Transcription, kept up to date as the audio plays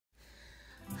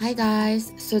Hi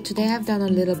guys, so today I've done a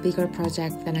little bigger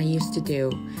project than I used to do.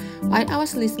 While I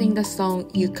was listening the song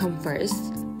You Come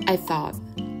First, I thought,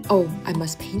 oh, I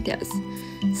must paint this.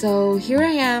 So here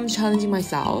I am challenging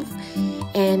myself,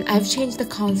 and I've changed the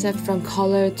concept from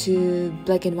color to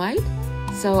black and white.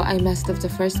 So I messed up the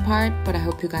first part, but I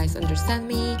hope you guys understand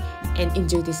me and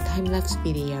enjoy this time-lapse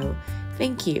video.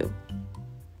 Thank you.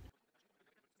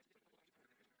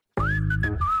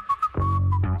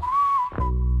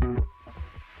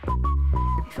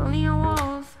 If only your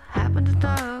walls happen to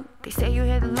talk. They say you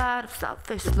hit a lot of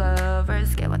selfish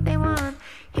lovers, get what they want,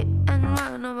 hit and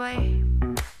run away.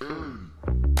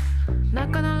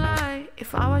 Not gonna lie,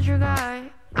 if I was your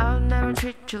guy, I would never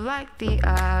treat you like the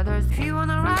others. If you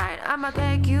wanna ride, I'ma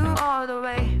take you all the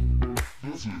way.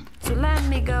 So let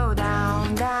me go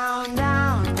down, down,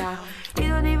 down, down. You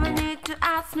don't even need to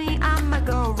ask me, I'ma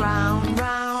go round,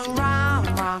 round, round,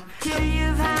 round, till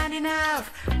you've had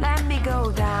enough. Let me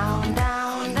go down,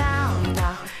 down, down,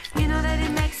 down. You know that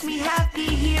it makes me happy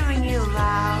hearing you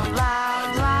loud,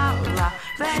 loud, loud, loud.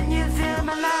 When you feel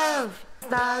my love,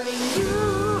 darling,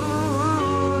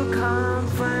 you come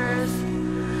first.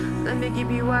 Let me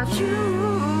give you what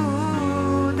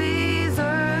you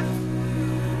deserve.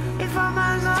 If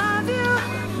I'ma love you,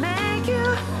 make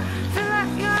you feel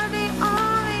like you're the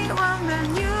only one, then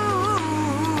you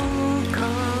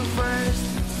come first.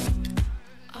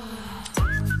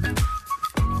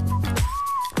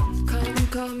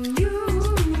 Come you.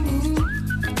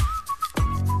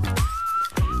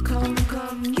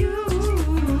 Come you.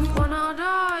 Wanna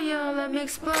adore you, let me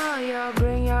explore you,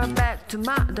 bring you back to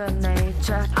Mother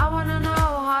Nature. I wanna know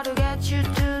how to get you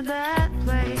to that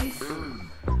place.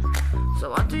 So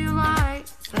what do you like?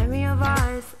 Let me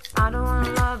advise. I don't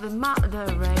wanna love in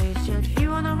moderation. If you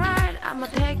wanna ride, I'ma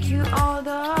take you all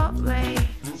the way.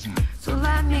 So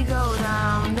let me go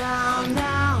down, down,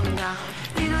 down, down.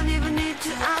 You don't even need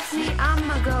to ask me,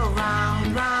 I'ma go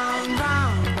round, round,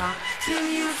 round, round, till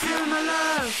you feel my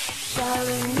love.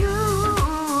 Darling, you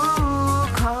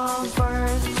come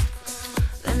first.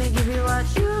 Let me give you what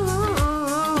you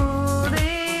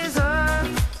deserve.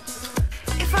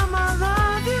 If I'ma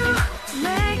love you,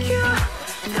 make you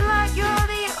feel like you're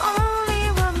the only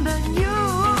one, then you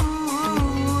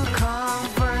come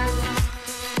first.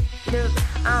 Dude,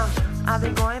 I've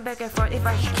been going back and forth if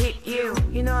I should keep you.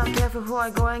 You know I'm careful who I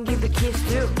go and give the kiss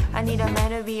to. I need a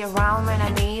man to be around when I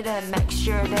need it. Make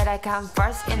sure that I come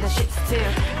first in the shits too.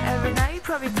 Every night you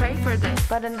probably pray for this,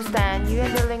 but understand you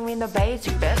ain't dealing with no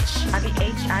basic bitch. I be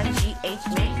H-I-G-H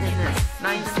maintenance.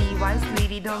 Now you see why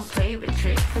sweetie don't play with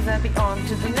tricks. Cause I be on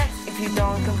to the next if you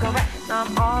don't come correct. Now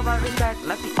I'm all about respect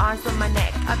like the arms on my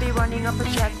neck. I be running up a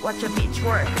check, watch a bitch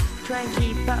work. Try and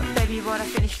keep up baby but I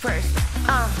finish first.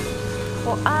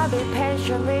 Well I'll be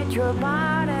patient with your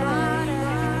body.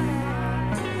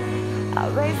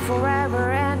 I'll wait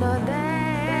forever and a day.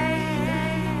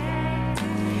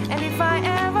 And if I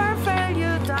ever fail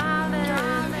you, darling,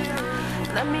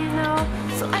 let me know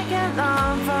so I can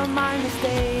learn from my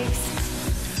mistakes.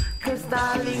 Cause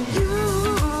darling, you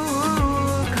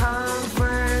come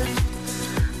first.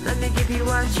 Let me give you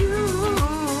what you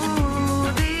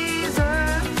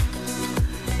deserve.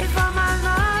 If I'ma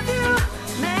love you,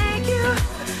 make you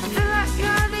feel like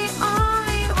you're the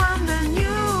only one, then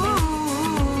you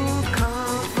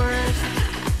come first.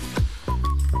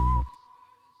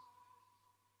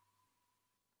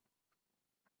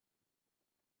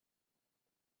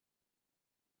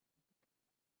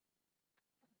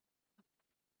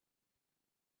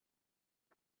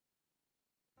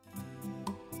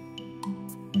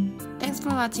 Thanks for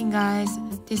watching guys.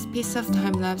 This piece of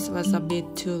time-lapse was a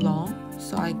bit too long,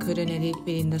 so I couldn't edit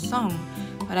within the song.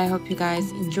 But I hope you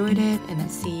guys enjoyed it and I'll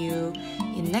see you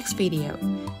in next video.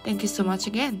 Thank you so much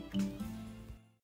again.